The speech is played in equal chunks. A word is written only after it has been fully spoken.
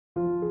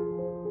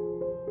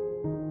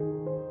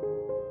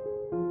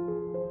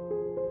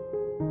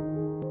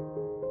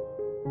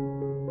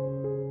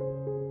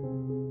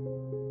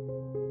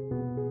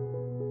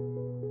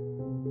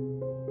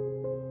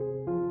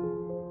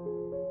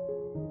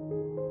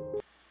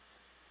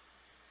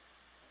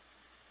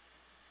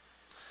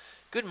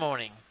Good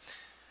morning.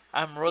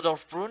 I'm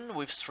Rodolphe Brun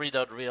with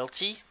DOT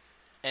Realty,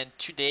 and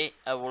today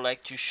I would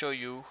like to show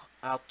you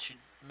how to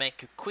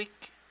make a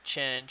quick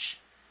change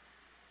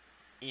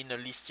in a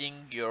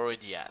listing you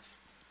already have.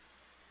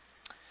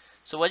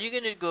 So what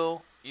you're gonna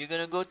go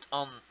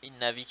on in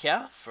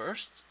Navica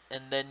first,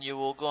 and then you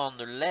will go on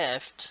the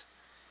left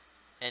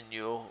and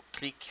you'll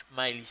click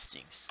My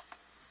Listings.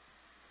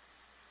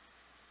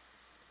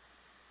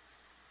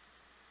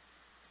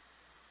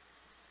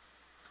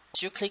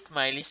 Once you click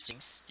My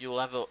Listings, you'll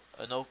have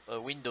a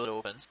window that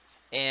opens,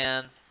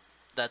 and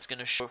that's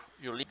gonna show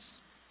your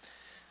listings.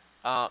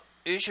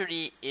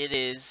 Usually it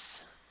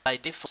is by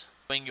default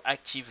showing your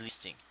active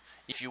listing.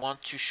 If you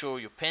want to show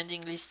your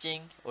pending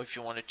listing, or if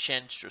you want to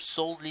change your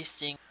sold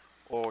listing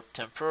or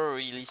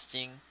temporary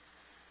listing,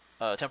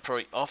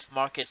 temporary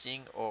off-market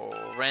listing, or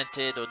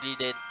rented or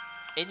deleted,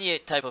 any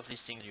type of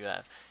listing you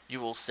have, you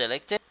will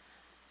select it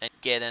and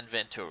get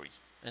inventory,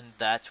 and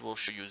that will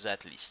show you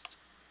that list.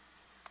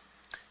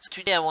 So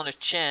today I want to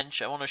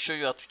show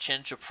you how to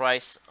change the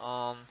price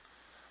on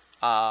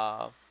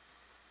an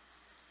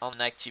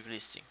active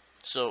listing.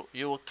 So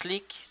you will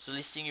click the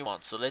listing you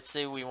want. So let's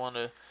say we want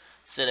to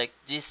select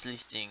this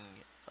listing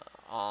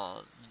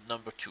on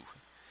number 2.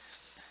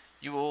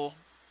 You will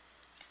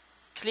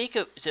click,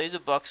 there is a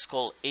box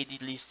called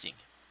Edit Listing.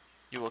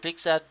 You will click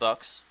that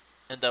box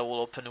and that will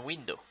open a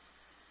window.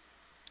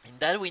 In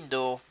that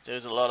window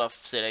there's a lot of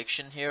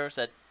selection here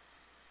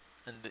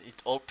and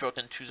it all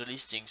pertains to the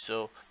listing,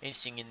 so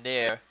anything in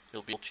there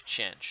you'll be able to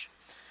change.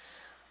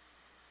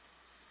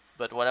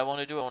 But what I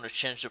want to do, I want to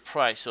change the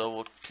price, so I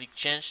will click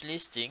Change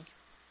Listing,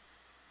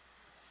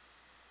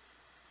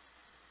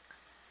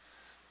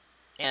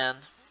 and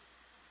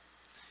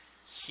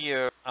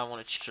here I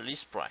want to change the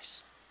list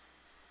price.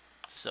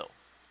 So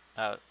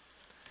I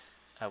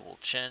will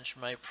change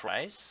my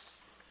price,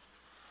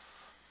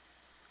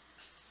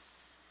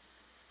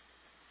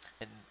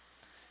 and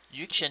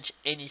you can change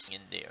anything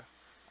in there.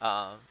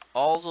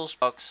 All those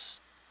boxes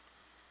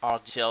are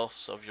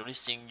details of your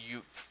listing.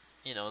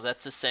 You know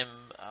that's the same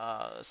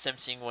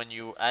thing when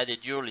you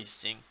added your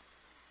listing.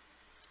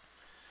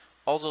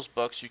 All those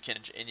boxes you can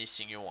change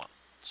anything you want.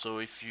 So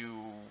if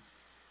you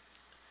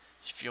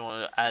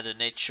want to add an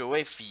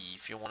HOA fee,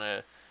 if you want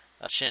to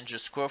change the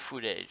square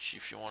footage,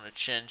 if you want to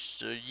change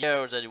the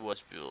year that it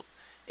was built,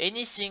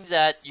 anything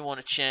that you want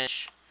to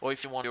change, or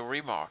if you want your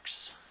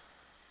remarks,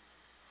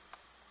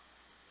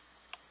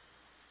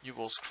 you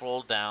will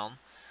scroll down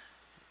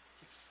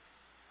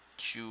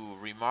to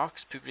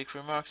remarks, public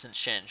remarks, and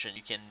change, and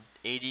you can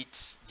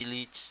edit,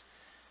 delete,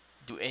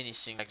 do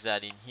anything like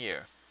that in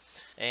here.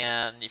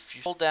 And if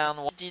you scroll down,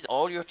 once you did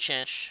all your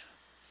change,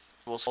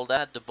 it will scroll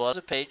down at the bottom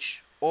of the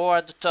page, or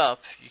at the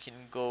top. You can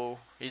go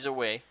either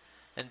way,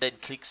 and then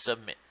click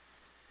Submit.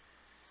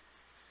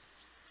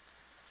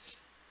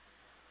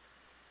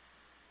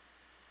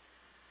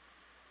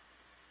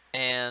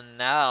 And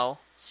now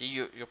see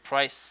your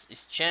price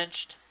is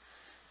changed.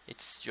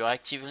 It's your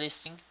active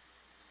listing,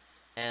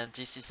 and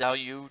this is how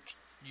you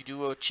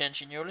do a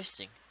change in your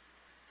listing.